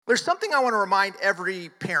There's something I want to remind every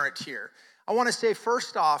parent here. I want to say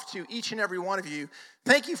first off to each and every one of you,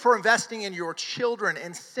 thank you for investing in your children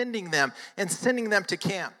and sending them to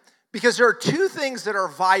camp. Because there are two things that are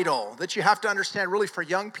vital that you have to understand really for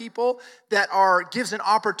young people that gives an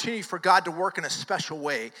opportunity for God to work in a special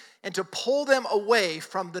way and to pull them away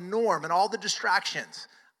from the norm and all the distractions.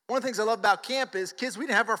 One of the things I love about camp is, kids, we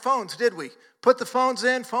didn't have our phones, did we? Put the phones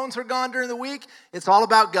in, phones are gone during the week. It's all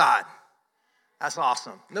about God. That's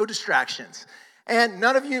awesome. No distractions. And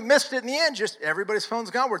none of you missed it in the end. Just everybody's phone's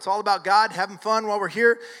gone where it's all about God, having fun while we're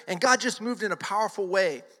here. And God just moved in a powerful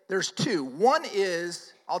way. There's two. One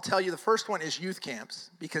is, I'll tell you, the first one is youth camps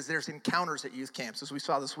because there's encounters at youth camps, as we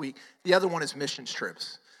saw this week. The other one is missions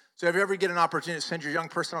trips. So if you ever get an opportunity to send your young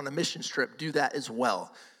person on a missions trip, do that as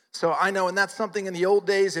well. So I know, and that's something in the old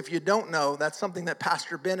days, if you don't know, that's something that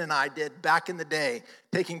Pastor Ben and I did back in the day,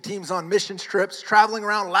 taking teams on missions trips, traveling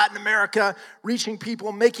around Latin America, reaching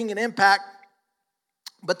people, making an impact.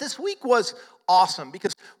 But this week was awesome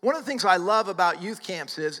because one of the things I love about youth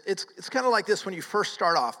camps is it's kind of like this when you first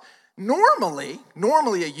start off. Normally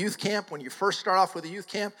a youth camp, when you first start off with a youth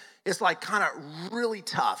camp, it's like kind of really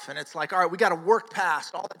tough. And it's like, all right, we got to work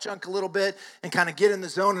past all that junk a little bit and kind of get in the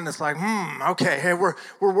zone. And it's like, okay, hey, we're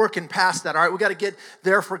working past that. All right, we got to get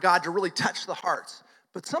there for God to really touch the hearts.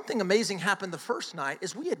 But something amazing happened the first night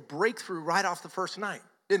is we had breakthrough right off the first night,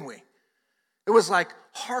 didn't we? It was like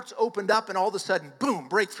hearts opened up and all of a sudden, boom,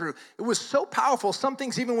 breakthrough. It was so powerful. Some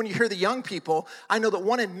things, even when you hear the young people, I know that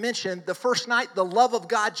one had mentioned the first night, the love of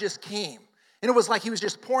God just came. And it was like he was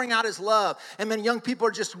just pouring out his love. And then young people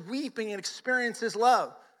are just weeping and experience his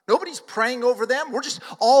love. Nobody's praying over them. We're just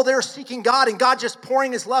all there seeking God and God just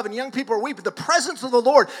pouring his love. And young people are weeping. The presence of the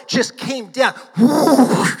Lord just came down.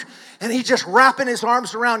 And he just wrapping his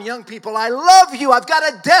arms around young people. I love you. I've got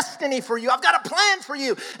a destiny for you. I've got a plan for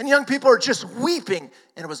you. And young people are just weeping.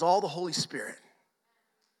 And it was all the Holy Spirit.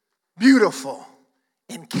 Beautiful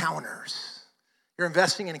encounters. You're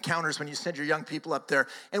investing in encounters when you send your young people up there.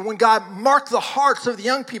 And when God marked the hearts of the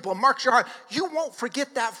young people, marks your heart, you won't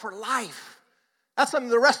forget that for life. That's something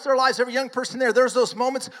the rest of their lives, every young person there's those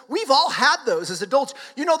moments. We've all had those as adults.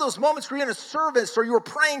 You know those moments where you're in a service or you were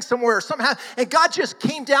praying somewhere or somehow, and God just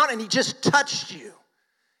came down and he just touched you.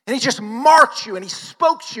 And he just marked you and he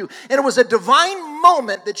spoke to you. And it was a divine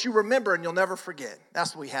moment that you remember and you'll never forget.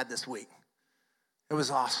 That's what we had this week. It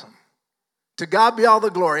was awesome. To God be all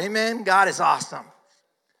the glory. Amen. God is awesome.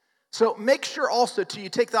 So make sure also you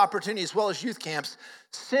take the opportunity as well as youth camps,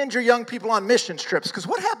 send your young people on missions trips. Because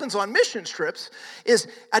what happens on missions trips is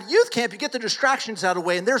at youth camp, you get the distractions out of the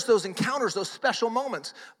way, and there's those encounters, those special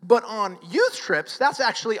moments. But on youth trips, that's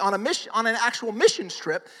actually on an actual missions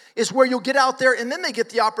trip, is where you'll get out there, and then they get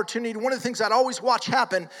the opportunity. One of the things I'd always watch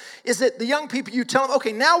happen is that the young people, you tell them,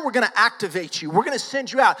 okay, now we're going to activate you. We're going to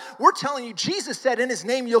send you out. We're telling you, Jesus said in his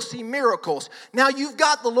name, you'll see miracles. Now you've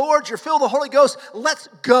got the Lord, you're filled with the Holy Ghost. Let's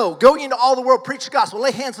go. Go into all the world, preach the gospel,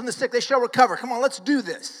 lay hands on the sick, they shall recover. Come on, let's do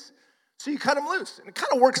this. So you cut them loose. And it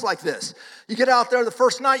kind of works like this. You get out there the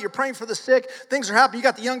first night, you're praying for the sick, things are happening, you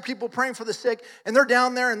got the young people praying for the sick, and they're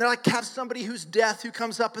down there, and they're like, have somebody who's deaf who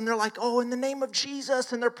comes up, and they're like, oh, in the name of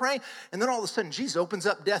Jesus, and they're praying, and then all of a sudden, Jesus opens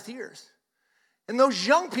up deaf ears. And those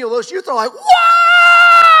young people, those youth are like, what?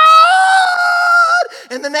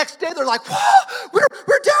 And the next day, they're like, whoa, we're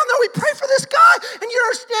down there, we pray for this guy, and you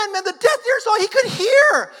understand, man, the deaf ears, all he could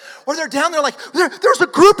hear. Or they're down there like, there's a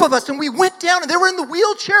group of us, and we went down, and they were in the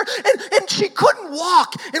wheelchair, and she couldn't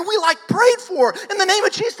walk, and we like prayed for her in the name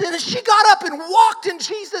of Jesus, and she got up and walked in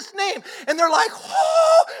Jesus' name. And they're like,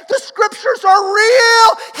 oh, the scriptures are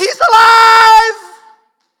real, he's alive.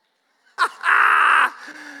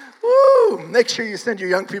 Woo! Make sure you send your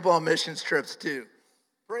young people on missions trips too.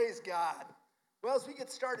 Praise God. Well, as we get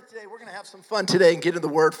started today, we're going to have some fun today and get into the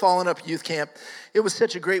Word, following up youth camp. It was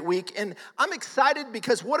such a great week, and I'm excited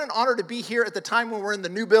because what an honor to be here at the time when we're in the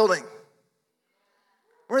new building.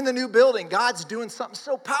 We're in the new building. God's doing something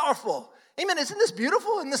so powerful. Amen. Isn't this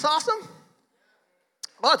beautiful? Isn't this awesome?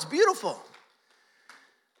 Well, it's beautiful.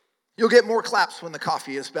 You'll get more claps when the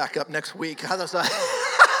coffee is back up next week. How's that?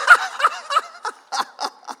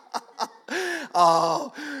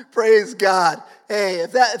 Oh, praise God. Hey,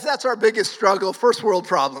 if that's our biggest struggle, first world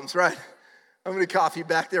problems, right? How many coffee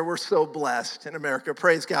back there? We're so blessed in America.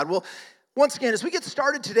 Praise God. Well, once again, as we get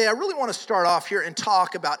started today, I really want to start off here and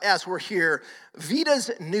talk about, as we're here,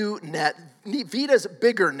 Vida's new net, Vida's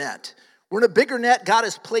bigger net. We're in a bigger net. God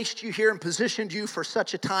has placed you here and positioned you for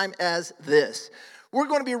such a time as this. We're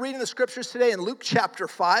going to be reading the scriptures today in Luke chapter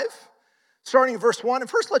 5. Starting in verse 1, and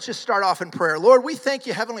first let's just start off in prayer. Lord, we thank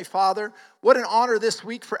you, Heavenly Father. What an honor this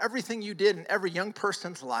week for everything you did in every young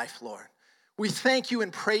person's life, Lord. We thank you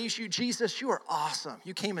and praise you, Jesus. You are awesome.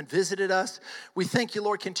 You came and visited us. We thank you,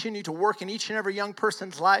 Lord, continue to work in each and every young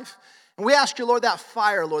person's life. And we ask you, Lord, that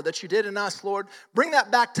fire, Lord, that you did in us, Lord, bring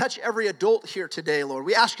that back, touch every adult here today, Lord.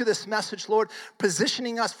 We ask you this message, Lord,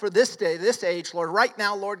 positioning us for this day, this age, Lord, right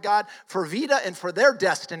now, Lord God, for Vida and for their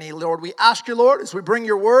destiny, Lord. We ask you, Lord, as we bring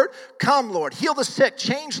your word, come, Lord, heal the sick,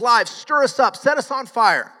 change lives, stir us up, set us on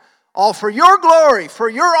fire, all for your glory, for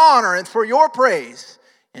your honor, and for your praise.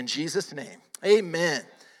 In Jesus' name, amen.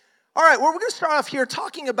 All right, well, we're going to start off here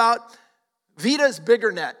talking about Vida's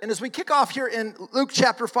bigger net. And as we kick off here in Luke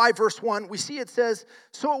chapter 5, verse 1, we see it says,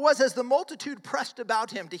 "So it was as the multitude pressed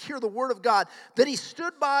about him to hear the word of God, that he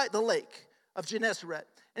stood by the lake of Gennesaret.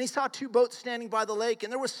 And he saw two boats standing by the lake,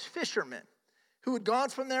 and there was fishermen who had gone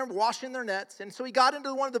from there washing their nets. And so he got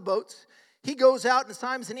into one of the boats. He goes out in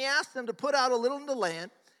Simon's, and he asked them to put out a little into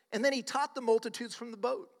land, and then he taught the multitudes from the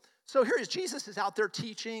boat." So here is Jesus is out there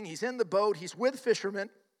teaching. He's in the boat. He's with fishermen.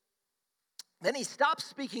 Then he stops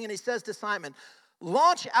speaking and he says to Simon,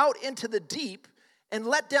 "Launch out into the deep and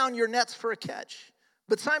let down your nets for a catch."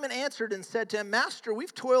 But Simon answered and said to him, "Master,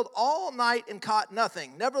 we've toiled all night and caught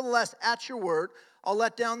nothing. Nevertheless, at your word, I'll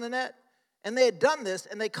let down the net." And they had done this,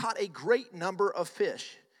 and they caught a great number of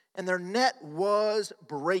fish, and their net was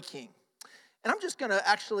breaking. And I'm just going to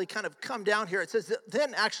actually kind of come down here. It says,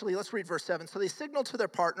 then actually, let's read verse 7. "So they signaled to their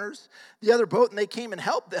partners, the other boat, and they came and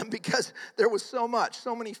helped them because there was so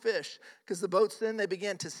many fish. Because the boats then, they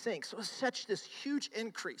began to sink." So it was such this huge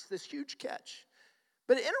increase, this huge catch.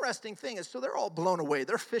 But an interesting thing is, so they're all blown away.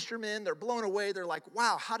 They're fishermen. They're blown away. They're like,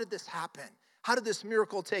 wow, how did this happen? How did this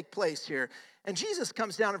miracle take place here? And Jesus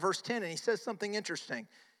comes down in verse 10, and he says something interesting.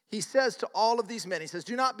 He says to all of these men, he says,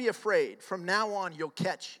 "Do not be afraid. From now on, you'll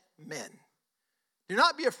catch men." Do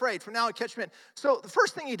not be afraid. From now on, catch men. So the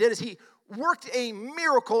first thing he did is he worked a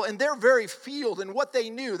miracle in their very field and what they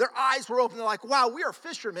knew. Their eyes were open. They're like, wow, we are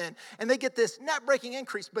fishermen. And they get this net-breaking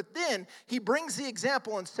increase. But then he brings the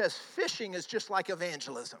example and says fishing is just like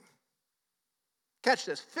evangelism. Catch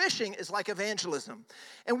this. Fishing is like evangelism.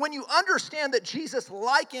 And when you understand that Jesus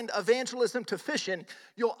likened evangelism to fishing,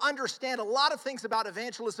 you'll understand a lot of things about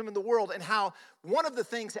evangelism in the world and how one of the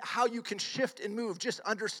things, how you can shift and move, just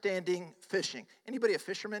understanding fishing. Anybody a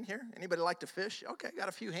fisherman here? Anybody like to fish? Okay, got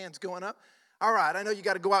a few hands going up. All right, I know you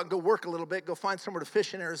got to go out and go work a little bit, go find somewhere to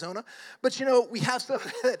fish in Arizona. But, we have some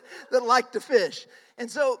that like to fish.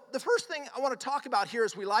 And so the first thing I want to talk about here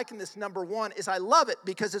as we liken this, number one, is I love it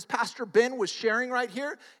because as Pastor Ben was sharing right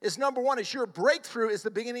here, is number one is your breakthrough is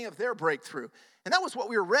the beginning of their breakthrough. And that was what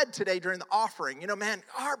we read today during the offering.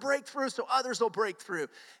 Our breakthrough so others will break through.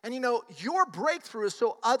 And, your breakthrough is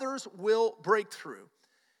so others will break through.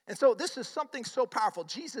 And so this is something so powerful.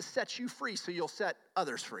 Jesus sets you free so you'll set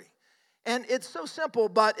others free. And it's so simple,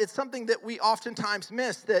 but it's something that we oftentimes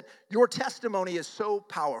miss, that your testimony is so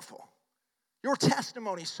powerful. Your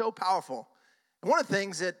testimony is so powerful. And one of the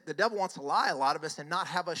things that the devil wants to lie a lot of us and not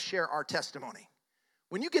have us share our testimony.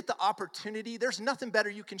 When you get the opportunity, there's nothing better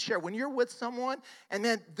you can share. When you're with someone and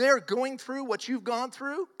then they're going through what you've gone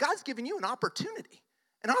through, God's giving you an opportunity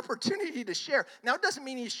to share. Now, it doesn't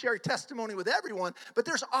mean you share testimony with everyone, but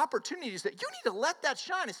there's opportunities that you need to let that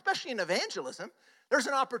shine, especially in evangelism. There's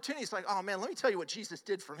an opportunity. It's like, oh, man, let me tell you what Jesus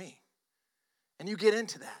did for me. And you get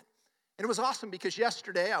into that. And it was awesome because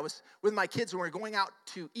yesterday I was with my kids and we were going out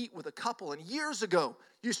to eat with a couple. And years ago,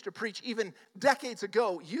 used to preach, even decades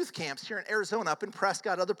ago, youth camps here in Arizona, up in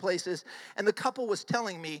Prescott, other places. And the couple was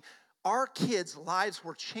telling me, our kids' lives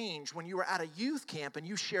were changed when you were at a youth camp and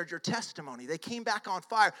you shared your testimony. They came back on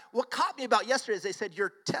fire. What caught me about yesterday is they said,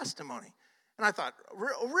 your testimony. And I thought,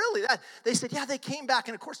 really? They said, yeah, they came back.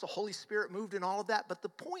 And, of course, the Holy Spirit moved and all of that. But the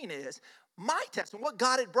point is, my testimony, what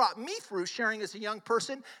God had brought me through sharing as a young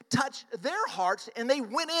person, touched their hearts, and they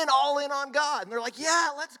went all in on God. And they're like, yeah,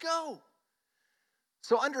 let's go.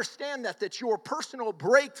 So understand that your personal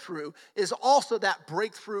breakthrough is also that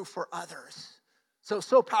breakthrough for others.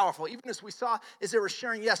 So powerful. Even as we saw, as they were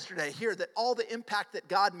sharing yesterday here, that all the impact that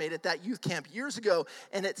God made at that youth camp years ago,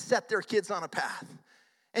 and it set their kids on a path.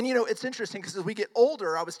 And, it's interesting because as we get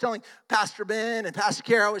older, I was telling Pastor Ben and Pastor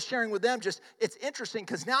Kara, I was sharing with them it's interesting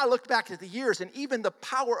because now I look back at the years and even the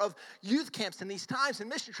power of youth camps in these times and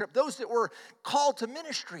mission trip, those that were called to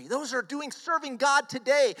ministry, those are serving God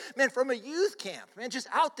today, man, from a youth camp, man, just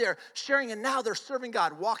out there sharing, and now they're serving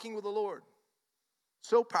God, walking with the Lord.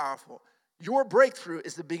 So powerful. Your breakthrough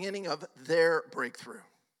is the beginning of their breakthrough.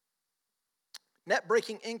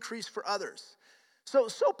 Net-breaking increase for others.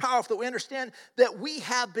 So powerful that we understand that we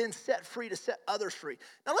have been set free to set others free.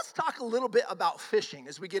 Now let's talk a little bit about fishing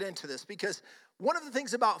as we get into this, because one of the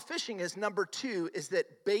things about fishing is, number two, is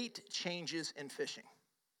that bait changes in fishing.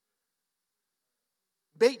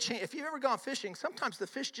 bait change. If you've ever gone fishing, sometimes the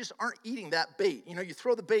fish just aren't eating that bait. You know, you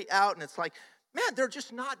throw the bait out and it's like, man, they're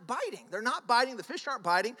just not biting. They're not biting. The fish aren't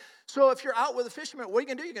biting. So if you're out with a fisherman, what are you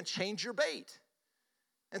going to do? You're going to change your bait.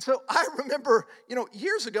 And so I remember,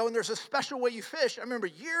 years ago, and there's a special way you fish. I remember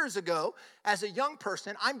years ago, as a young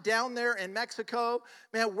person, I'm down there in Mexico.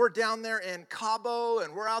 Man, we're down there in Cabo,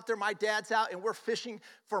 and we're out there. My dad's out, and we're fishing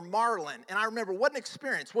for marlin. And I remember, what an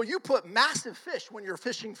experience. Well, you put massive fish when you're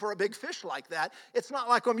fishing for a big fish like that. It's not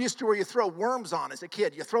like I'm used to where you throw worms on as a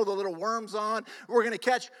kid. You throw the little worms on. We're going to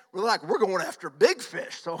catch. We're going after big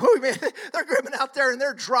fish. So they're grabbing out there, and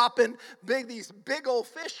they're dropping these big old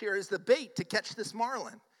fish here as the bait to catch this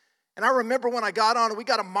marlin. And I remember when I got on, we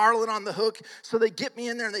got a marlin on the hook, so they get me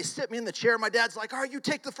in there and they sit me in the chair. My dad's like, all right, you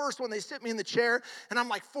take the first one. They sit me in the chair, and I'm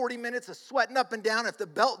like 40 minutes of sweating up and down. If the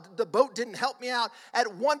boat didn't help me out,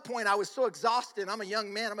 at one point I was so exhausted. I'm a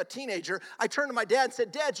young man. I'm a teenager. I turned to my dad and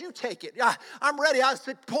said, Dad, you take it. Yeah, I'm ready. I was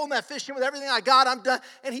pulling that fish in with everything I got. I'm done.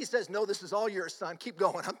 And he says, no, this is all yours, son. Keep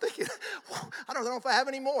going. I'm thinking, I don't know if I have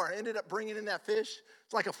any more. I ended up bringing in that fish.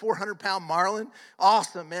 It's like a 400-pound marlin.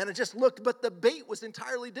 Awesome, man. It just looked, but the bait was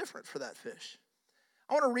entirely different for that fish.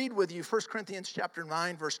 I want to read with you 1 Corinthians chapter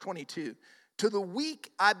 9, verse 22. To the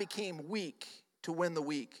weak I became weak to win the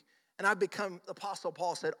weak. And I become, Apostle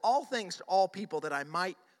Paul said, all things to all people that I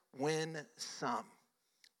might win some.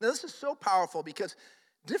 Now this is so powerful because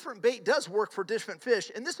different bait does work for different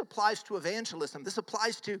fish. And this applies to evangelism. This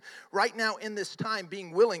applies to right now in this time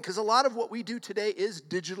being willing. Because a lot of what we do today is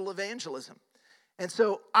digital evangelism. And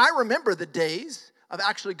so I remember the days of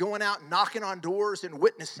actually going out and knocking on doors and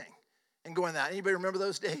witnessing and going that. Anybody remember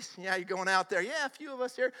those days? Yeah, you're going out there. Yeah, a few of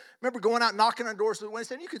us here. Remember going out knocking on doors and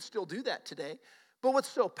witnessing. You could still do that today. But what's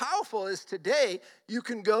so powerful is today you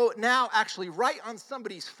can go now actually right on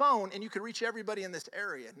somebody's phone and you can reach everybody in this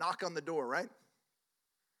area. Knock on the door, right?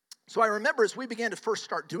 So I remember as we began to first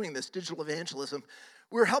start doing this digital evangelism,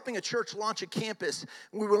 we were helping a church launch a campus.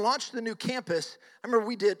 When we launched the new campus, I remember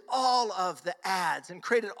we did all of the ads and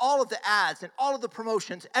created all of the ads and all of the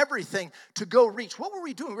promotions, everything to go reach. What were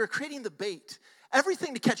we doing? We were creating the bait,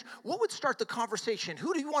 everything to catch. What would start the conversation?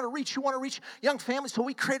 Who do you want to reach? You want to reach young families? So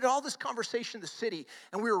we created all this conversation in the city,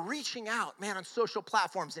 and we were reaching out, man, on social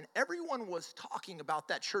platforms, and everyone was talking about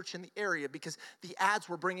that church in the area because the ads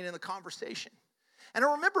were bringing in the conversation. And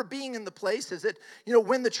I remember being in the places that,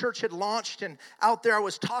 when the church had launched and out there, I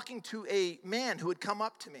was talking to a man who had come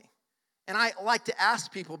up to me. And I like to ask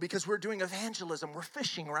people because we're doing evangelism. We're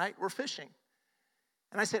fishing, right? We're fishing.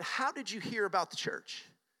 And I said, how did you hear about the church?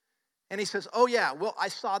 And he says, oh, yeah, well, I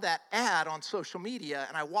saw that ad on social media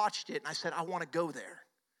and I watched it and I said, I want to go there.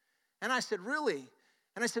 And I said, really?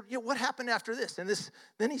 And I said, what happened after this? And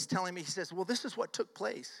then he's telling me, he says, well, this is what took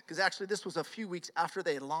place. Because actually this was a few weeks after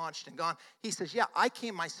they had launched and gone. He says, yeah, I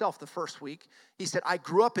came myself the first week. He said, I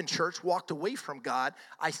grew up in church, walked away from God.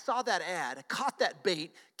 I saw that ad, caught that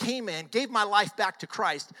bait, came in, gave my life back to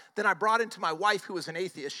Christ. Then I brought into my wife who was an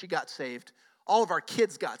atheist. She got saved. All of our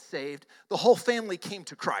kids got saved. The whole family came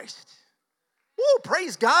to Christ. Woo,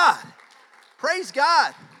 praise God. Praise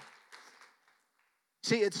God.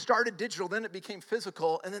 See, it started digital, then it became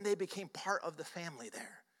physical, and then they became part of the family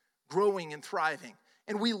there, growing and thriving.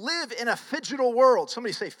 And we live in a phygital world.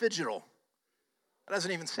 Somebody say phygital. That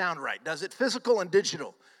doesn't even sound right, does it? Physical and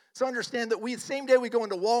digital. So understand that the same day we go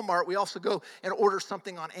into Walmart, we also go and order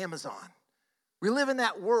something on Amazon. We live in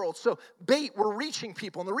that world. So bait, we're reaching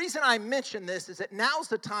people. And the reason I mention this is that now's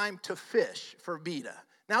the time to fish for Vida.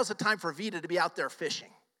 Now's the time for Vida to be out there fishing.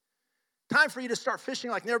 Time for you to start fishing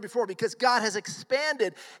like never before because God has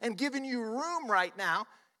expanded and given you room right now.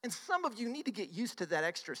 And some of you need to get used to that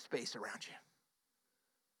extra space around you.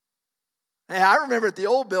 Hey, I remember at the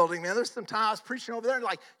old building, man, there's some time I was preaching over there and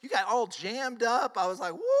you got all jammed up. I was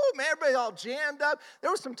like, woo, man, everybody all jammed up. There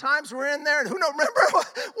were some times we're in there and remember, what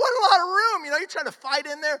a lot of room. You're trying to fight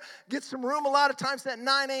in there, get some room a lot of times at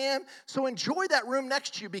 9 a.m. So enjoy that room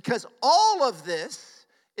next to you because all of this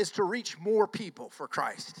is to reach more people for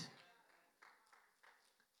Christ.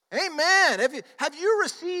 Amen. Have you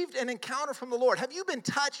received an encounter from the Lord? Have you been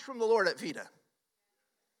touched from the Lord at Vida?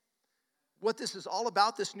 What this is all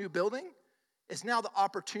about, this new building, is now the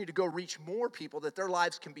opportunity to go reach more people that their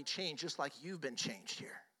lives can be changed just like you've been changed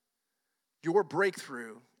here. Your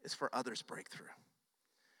breakthrough is for others' breakthrough.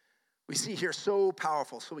 We see here so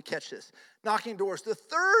powerful, so we catch this. Knocking doors. The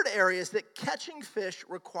third area is that catching fish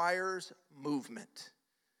requires movement.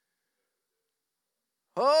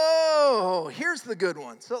 Oh, here's the good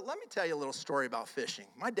one. So let me tell you a little story about fishing.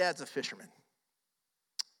 My dad's a fisherman.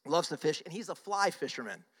 Loves to fish, and he's a fly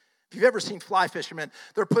fisherman. If you've ever seen fly fishermen,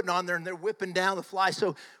 they're putting on there and they're whipping down the fly.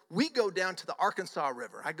 So we go down to the Arkansas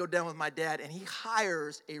River. I go down with my dad, and he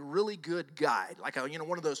hires a really good guide, like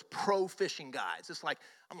one of those pro fishing guides.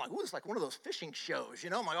 I'm like, ooh, it's like one of those fishing shows,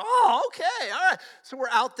 I'm like, oh, okay, all right. So we're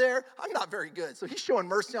out there. I'm not very good. So he's showing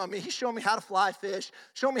mercy on me. He's showing me how to fly fish,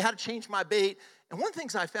 showing me how to change my bait. And one of the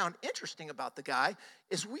things I found interesting about the guy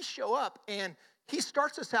is we show up, and he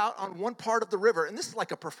starts us out on one part of the river, and this is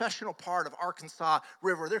like a professional part of Arkansas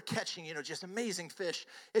River. They're catching, just amazing fish.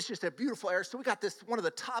 It's just a beautiful area. So we got one of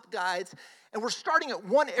the top guides, and we're starting at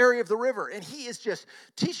one area of the river, and he is just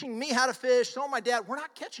teaching me how to fish. So my dad, we're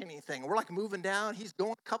not catching anything. We're like moving down. He's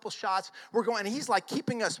going a couple shots. We're going, and he's like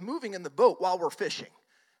keeping us moving in the boat while we're fishing.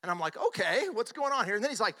 And I'm like, okay, what's going on here? And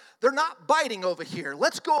then he's like, they're not biting over here.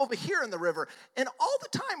 Let's go over here in the river. And all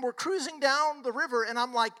the time we're cruising down the river, and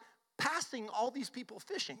I'm like, passing all these people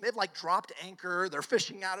fishing. They've like dropped anchor. They're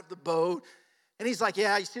fishing out of the boat. And he's like,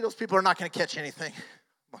 yeah, you see those people are not going to catch anything.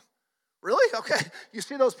 Really? Okay. You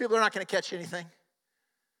see those people are not going to catch anything. And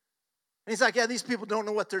he's like, yeah, these people don't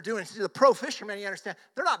know what they're doing. See, the pro fishermen, you understand,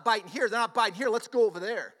 they're not biting here. They're not biting here. Let's go over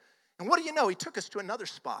there. And what do you know? He took us to another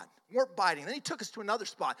spot. Weren't biting. Then he took us to another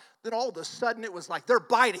spot. Then all of a sudden it was like they're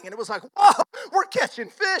biting. And it was like, whoa, we're catching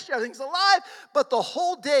fish. Everything's alive. But the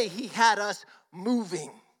whole day he had us moving.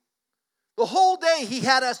 The whole day he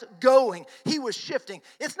had us going. He was shifting.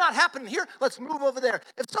 It's not happening here. Let's move over there.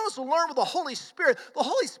 If someone's to learn with the Holy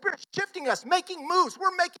Spirit's shifting us, making moves.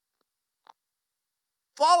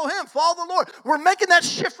 Follow him, follow the Lord. We're making that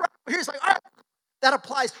shift right over here. He's like, all right. That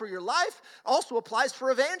applies for your life, also applies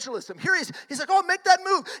for evangelism. Here he's like, oh, make that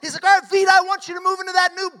move. He's like, all right, Vida, I want you to move into that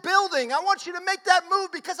new building. I want you to make that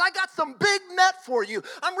move because I got some big net for you.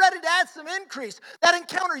 I'm ready to add some increase. That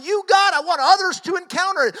encounter you got, I want others to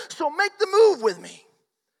encounter it. So make the move with me.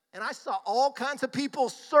 And I saw all kinds of people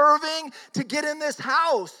serving to get in this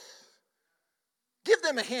house. Give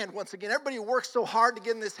them a hand once again. Everybody who works so hard to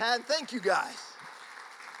get in this hand, thank you guys.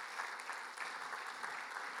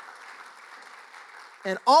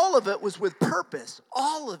 And all of it was with purpose.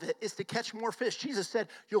 All of it is to catch more fish. Jesus said,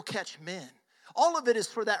 you'll catch men. All of it is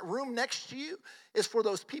for that room next to you, is for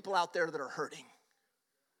those people out there that are hurting.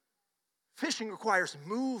 Fishing requires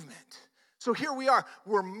movement. So here we are.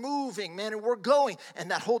 We're moving, man, and we're going. And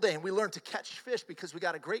that whole day, and we learned to catch fish because we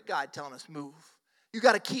got a great guide telling us move. You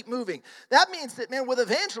got to keep moving. That means that, man, with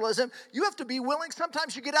evangelism, you have to be willing.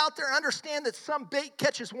 Sometimes you get out there and understand that some bait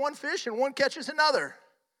catches one fish and one catches another.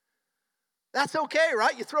 That's okay,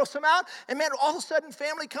 right? You throw some out, and man, all of a sudden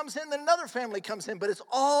family comes in, then another family comes in, but it's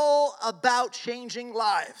all about changing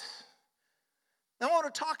lives. Now I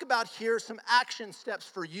want to talk about here some action steps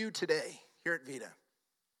for you today here at Vida.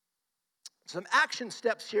 Some action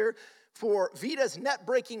steps here for Vida's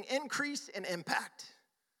net-breaking increase and impact.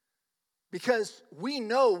 Because we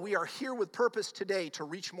know we are here with purpose today to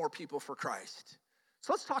reach more people for Christ.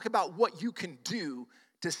 So let's talk about what you can do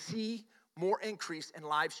to see more increase and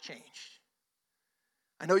lives changed.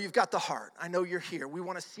 I know you've got the heart. I know you're here. We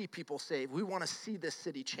want to see people saved. We want to see this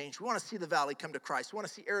city change. We want to see the valley come to Christ. We want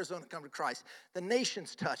to see Arizona come to Christ. The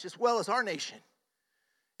nation's touched, as well as our nation.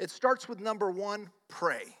 It starts with number one,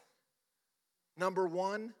 pray. Number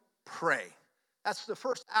one, pray. That's the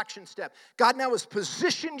first action step. God now has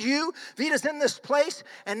positioned you. Vida's in this place.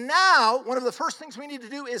 And now, one of the first things we need to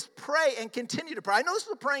do is pray and continue to pray. I know this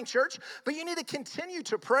is a praying church, but you need to continue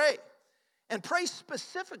to pray. And pray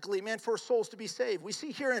specifically, man, for souls to be saved. We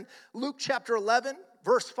see here in Luke chapter 11,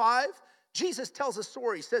 verse 5, Jesus tells a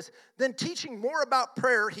story. He says, then teaching more about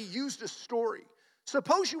prayer, he used a story.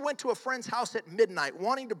 Suppose you went to a friend's house at midnight,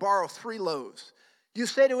 wanting to borrow 3 loaves. You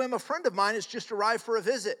say to him, a friend of mine has just arrived for a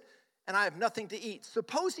visit, and I have nothing to eat.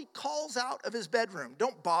 Suppose he calls out of his bedroom.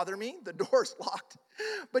 Don't bother me. The door's locked.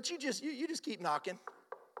 But you just keep knocking.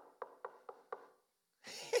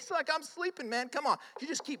 He's like, I'm sleeping, man. Come on. You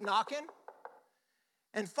just keep knocking.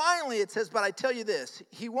 And finally, it says, but I tell you this,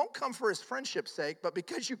 he won't come for his friendship's sake, but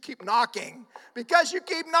because you keep knocking,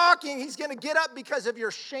 he's going to get up because of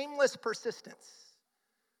your shameless persistence.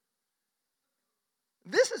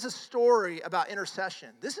 This is a story about intercession.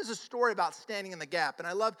 This is a story about standing in the gap. And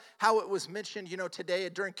I love how it was mentioned, today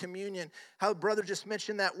during communion, how brother just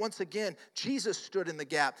mentioned that once again, Jesus stood in the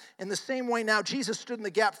gap. In the same way now, Jesus stood in the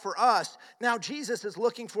gap for us. Now Jesus is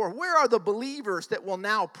looking for, where are the believers that will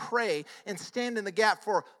now pray and stand in the gap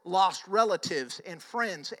for lost relatives and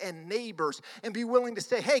friends and neighbors and be willing to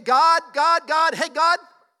say, hey, God, hey, God.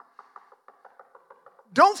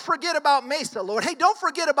 Don't forget about Mesa, Lord. Hey, don't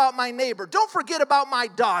forget about my neighbor. Don't forget about my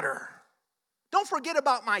daughter. Don't forget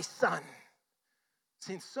about my son. I've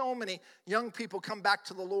seen so many young people come back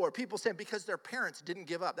to the Lord. People saying because their parents didn't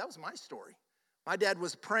give up. That was my story. My dad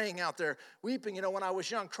was praying out there, weeping, when I was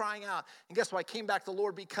young, crying out. And guess what? I came back to the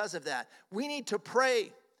Lord because of that. We need to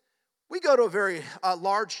pray. We go to a very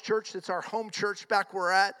large church. It's our home church back where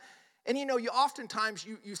we're at. And you oftentimes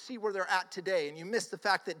you see where they're at today, and you miss the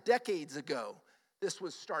fact that decades ago, this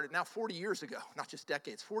was started. Now 40 years ago, not just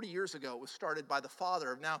decades, 40 years ago, it was started by the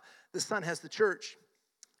father. Now the son has the church.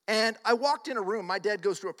 And I walked in a room. My dad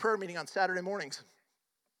goes to a prayer meeting on Saturday mornings.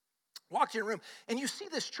 Walked in a room, and you see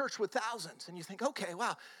this church with thousands, and you think, okay,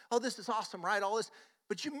 wow, oh, this is awesome, right? All this.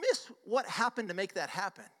 But you miss what happened to make that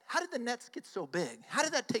happen. How did the nets get so big? How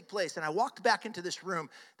did that take place? And I walked back into this room.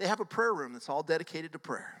 They have a prayer room that's all dedicated to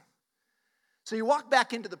prayer. So you walk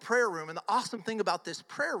back into the prayer room, and the awesome thing about this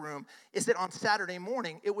prayer room is that on Saturday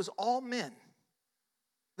morning, it was all men.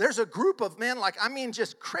 There's a group of men,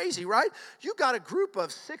 just crazy, right? You got a group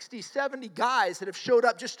of 60, 70 guys that have showed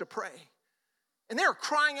up just to pray. And they're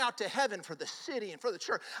crying out to heaven for the city and for the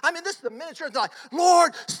church. This is the ministry. They're like,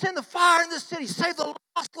 Lord, send the fire in this city. Save the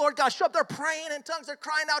lost, Lord God. Show up. They're praying in tongues. They're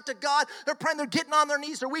crying out to God. They're praying. They're getting on their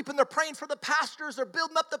knees. They're weeping. They're praying for the pastors. They're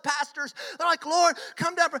building up the pastors. They're like, Lord,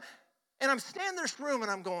 come down. And I'm standing in this room,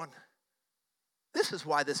 and I'm going, this is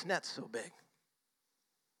why this net's so big.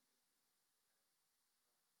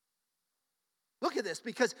 Look at this,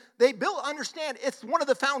 because they understand it's one of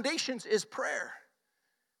the foundations is prayer.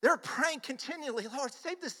 They're praying continually, Lord,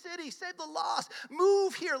 save the city, save the lost,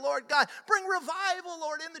 move here, Lord God, bring revival,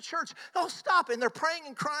 Lord, in the church. Don't stop. And they're praying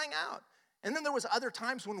and crying out. And then there was other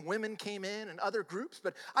times when women came in and other groups,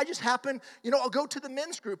 but I just happened, I'll go to the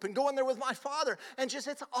men's group and go in there with my father, and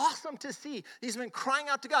it's awesome to see these men crying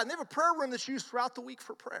out to God. And they have a prayer room that's used throughout the week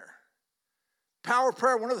for prayer. Power of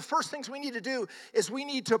prayer, one of the first things we need to do is we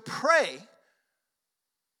need to pray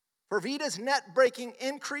for Vida's net-breaking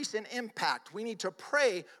increase in impact. We need to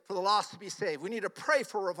pray for the lost to be saved. We need to pray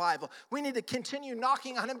for revival. We need to continue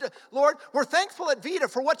knocking on him. Lord, we're thankful at Vida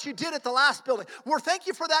for what you did at the last building. We're thank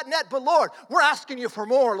you for that net, but Lord, we're asking you for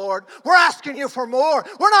more, Lord. We're asking you for more.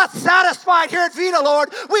 We're not satisfied here at Vida, Lord.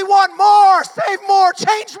 We want more, save more,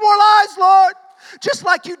 change more lives, Lord, just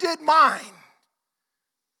like you did mine.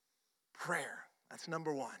 Prayer, that's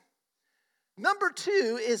number one. Number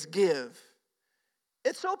two is give.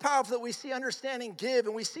 It's so powerful that we see understanding give,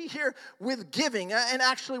 and we see here with giving, and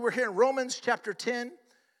actually we're here in Romans chapter 10,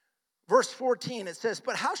 verse 14. It says,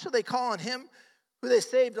 but how shall they call on him who they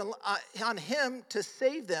saved, on him to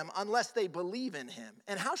save them unless they believe in him?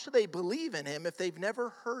 And how shall they believe in him if they've never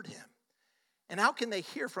heard him? And how can they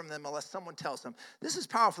hear from them unless someone tells them? This is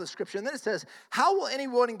powerful, the scripture. And then it says, how will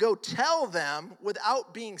anyone go tell them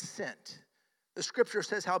without being sent? The scripture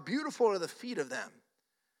says, how beautiful are the feet of them,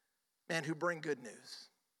 man, who bring good news.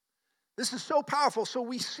 This is so powerful. So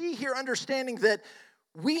we see here understanding that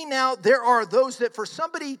there are those that for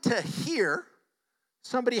somebody to hear,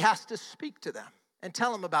 somebody has to speak to them and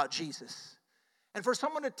tell them about Jesus. And for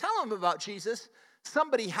someone to tell them about Jesus,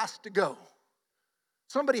 somebody has to go.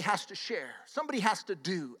 Somebody has to share. Somebody has to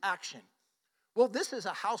do action. Well, this is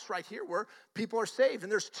a house right here where people are saved,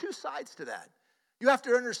 and there's two sides to that. You have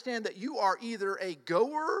to understand that you are either a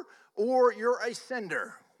goer or you're a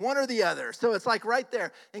sender. One or the other. So it's like right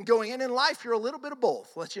there. And going in life, you're a little bit of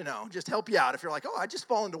both. Let you know. Just help you out. If you're like, oh, I just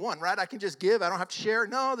fall into one, right? I can just give. I don't have to share.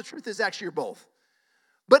 No, the truth is actually you're both.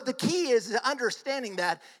 But the key is understanding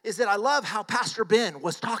that is that I love how Pastor Ben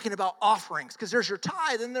was talking about offerings, because there's your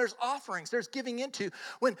tithe and there's offerings. There's giving into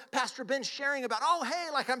when Pastor Ben's sharing about, oh,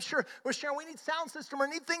 hey, like I'm sure we're sharing, we need sound system or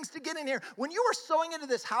need things to get in here. When you were sowing into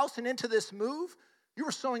this house and into this move, you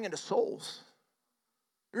were sowing into souls.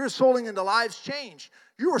 You were sowing into lives changed.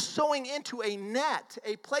 You were sowing into a net,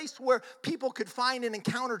 a place where people could find and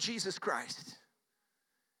encounter Jesus Christ,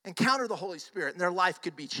 encounter the Holy Spirit, and their life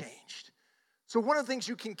could be changed. So one of the things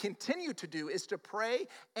you can continue to do is to pray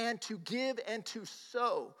and to give and to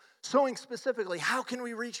sow. Sowing specifically, how can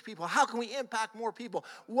we reach people? How can we impact more people?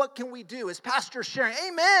 What can we do? As Pastor sharing,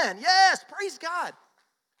 amen, yes, praise God.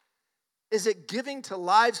 Is it giving to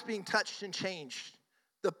lives being touched and changed?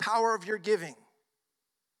 The power of your giving.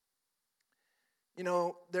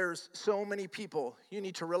 There's so many people. You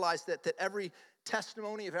need to realize that every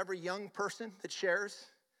testimony of every young person that shares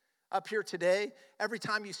up here today, every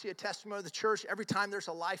time you see a testimony of the church, every time there's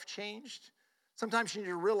a life changed, sometimes you need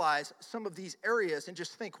to realize some of these areas and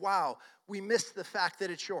just think, wow, we miss the fact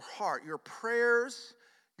that it's your heart, your prayers,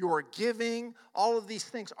 your giving, all of these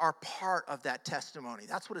things are part of that testimony.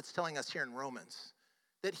 That's what it's telling us here in Romans.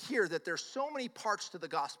 That there's so many parts to the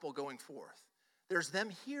gospel going forth. There's them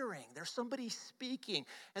hearing, there's somebody speaking,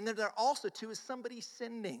 and then there also too is somebody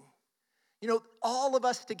sending. All of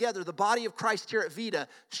us together, the body of Christ here at Vida,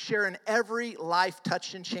 share in every life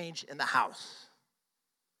touched and changed in the house.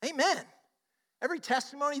 Amen. Every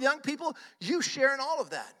testimony, young people, you share in all of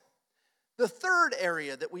that. The third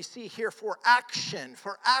area that we see here for action,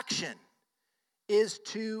 is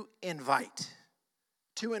to invite.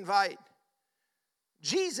 To invite.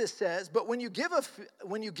 Jesus says, but when you give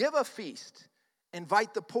a feast,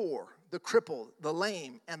 invite the poor, the crippled, the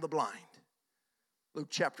lame, and the blind. Luke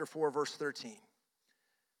chapter 4, verse 13.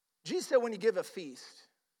 Jesus said when you give a feast,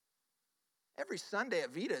 every Sunday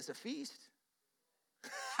at Vida is a feast.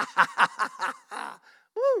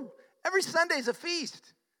 Woo! Every Sunday is a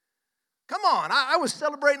feast. Come on, I was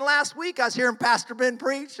celebrating last week. I was hearing Pastor Ben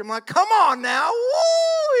preach. I'm like, come on now.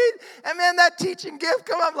 Woo! And man, that teaching gift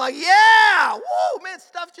come up. I'm like, yeah. Woo! Man,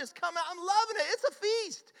 stuff just come out. I'm loving it. It's a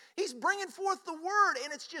feast. He's bringing forth the word,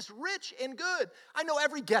 and it's just rich and good. I know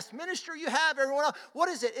every guest minister you have, everyone else. What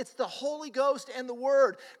is it? It's the Holy Ghost and the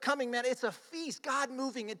word coming, man. It's a feast. God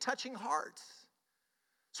moving and touching hearts.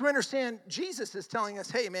 So we understand Jesus is telling us,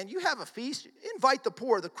 hey, man, you have a feast. Invite the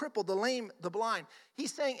poor, the crippled, the lame, the blind.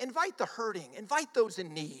 He's saying, invite the hurting. Invite those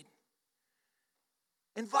in need.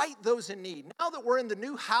 Invite those in need. Now that we're in the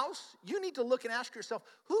new house, you need to look and ask yourself,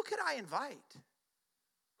 who could I invite?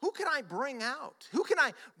 Who can I bring out? Who can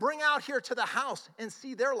I bring out here to the house and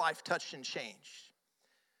see their life touched and changed?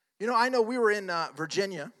 You know, I know we were in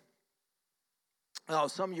Virginia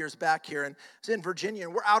some years back here, and I was in Virginia,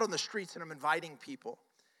 and we're out on the streets, and I'm inviting people.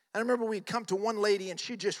 And I remember we'd come to one lady, and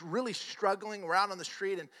she just really struggling. We're out on the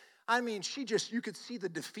street, and I mean, you could see the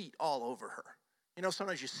defeat all over her. You know,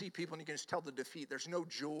 sometimes you see people, and you can just tell the defeat. There's no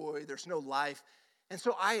joy. There's no life. And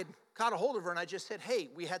so I had got a hold of her, and I just said, hey,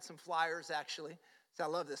 we had some flyers, actually. So I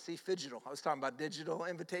love this. See, digital. I was talking about digital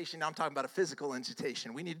invitation. Now I'm talking about a physical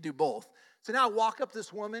invitation. We need to do both. So now I walk up to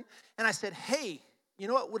this woman, and I said, hey, you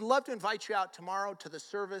know what? Would love to invite you out tomorrow to the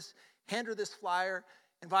service. Hand her this flyer.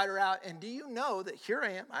 Invite her out. And do you know that here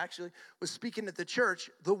I am, I actually was speaking at the church.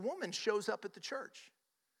 The woman shows up at the church.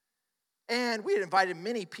 And we had invited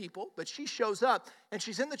many people, but she shows up, and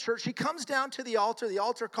she's in the church. She comes down to the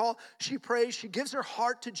altar call. She prays. She gives her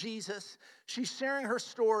heart to Jesus. She's sharing her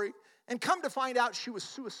story. And come to find out, she was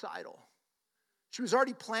suicidal. She was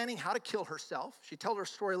already planning how to kill herself. She told her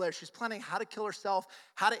story later. She's planning how to kill herself,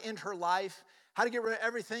 how to end her life, how to get rid of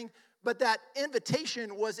everything. But that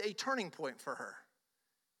invitation was a turning point for her.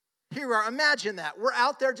 Here we are. Imagine that. We're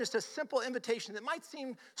out there, just a simple invitation that might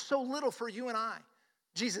seem so little for you and I.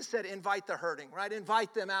 Jesus said, invite the hurting, right?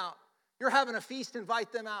 Invite them out. You're having a feast,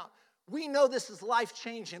 invite them out. We know this is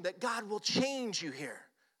life-changing, that God will change you here.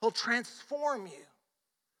 He'll transform you.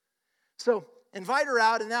 So invite her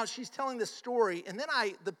out, and now she's telling this story. And then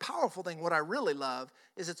the powerful thing, what I really love,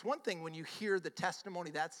 is it's one thing when you hear the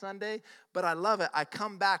testimony that Sunday, but I love it. I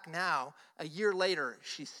come back now, a year later,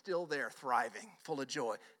 she's still there thriving, full of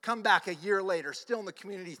joy. Come back a year later, still in the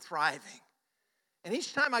community thriving. And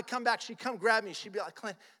each time I come back, she'd come grab me. She'd be like,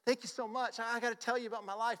 Clint, thank you so much. I got to tell you about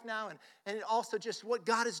my life now, and also just what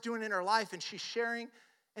God is doing in her life. And she's sharing,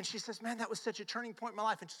 and she says, man, that was such a turning point in my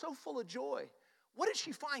life, and so full of joy. What did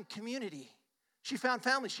she find? Community. She found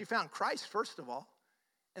family. She found Christ, first of all.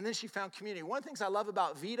 And then she found community. One of the things I love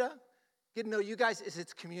about Vida, get to know you guys, is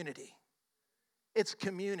it's community. It's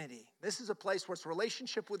community. This is a place where it's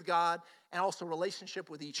relationship with God and also relationship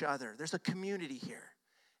with each other. There's a community here.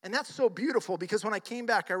 And that's so beautiful because when I came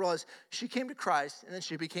back, I realized she came to Christ and then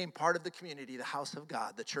she became part of the community, the house of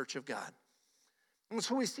God, the church of God. And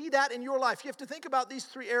so we see that in your life. You have to think about these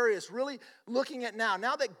three areas, really looking at now.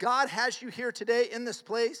 Now that God has you here today in this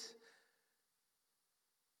place,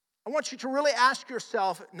 I want you to really ask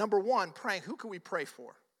yourself, number one, praying, who can we pray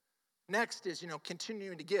for? Next is,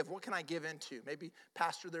 continuing to give. What can I give into? Maybe,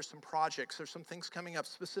 Pastor, there's some projects, there's some things coming up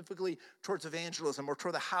specifically towards evangelism or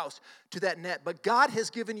toward the house, to that net. But God has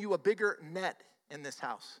given you a bigger net in this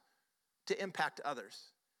house to impact others.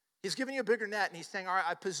 He's given you a bigger net, and he's saying, all right,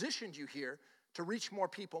 I positioned you here to reach more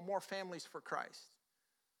people, more families for Christ.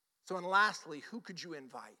 So, and lastly, who could you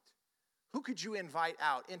invite? Who could you invite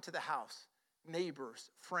out into the house?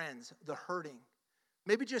 Neighbors, friends, the hurting.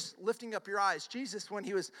 Maybe just lifting up your eyes. Jesus, when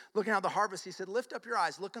he was looking at the harvest, he said, lift up your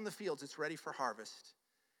eyes, look in the fields, it's ready for harvest.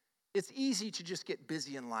 It's easy to just get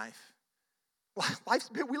busy in life.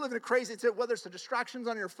 We live in a crazy, whether it's the distractions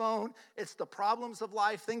on your phone, it's the problems of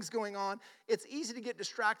life, things going on. It's easy to get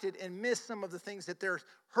distracted and miss some of the things that they're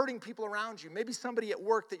hurting people around you. Maybe somebody at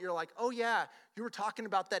work that you're like, oh yeah, you were talking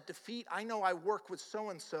about that defeat. I know I work with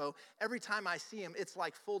so-and-so. Every time I see him, it's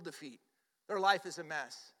like full defeat. Their life is a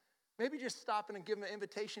mess. Maybe just stopping and giving them an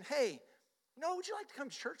invitation. Hey, would you like to come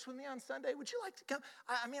to church with me on Sunday? Would you like to come?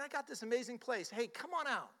 I got this amazing place. Hey, come on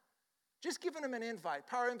out. Just giving them an invite,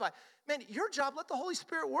 power invite. Man, your job, let the Holy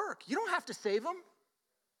Spirit work. You don't have to save them.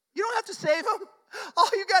 You don't have to save them. All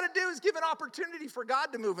you got to do is give an opportunity for God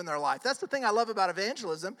to move in their life. That's the thing I love about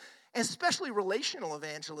evangelism, and especially relational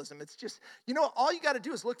evangelism. It's just, all you got to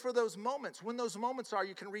do is look for those moments. When those moments are,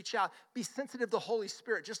 you can reach out. Be sensitive to the Holy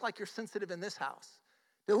Spirit, just like you're sensitive in this house.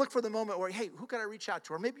 To look for the moment where, hey, who can I reach out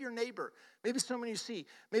to? Or maybe your neighbor, maybe someone you see,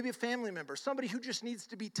 maybe a family member, somebody who just needs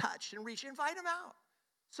to be touched and reach. Invite them out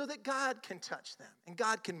so that God can touch them and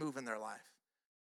God can move in their life.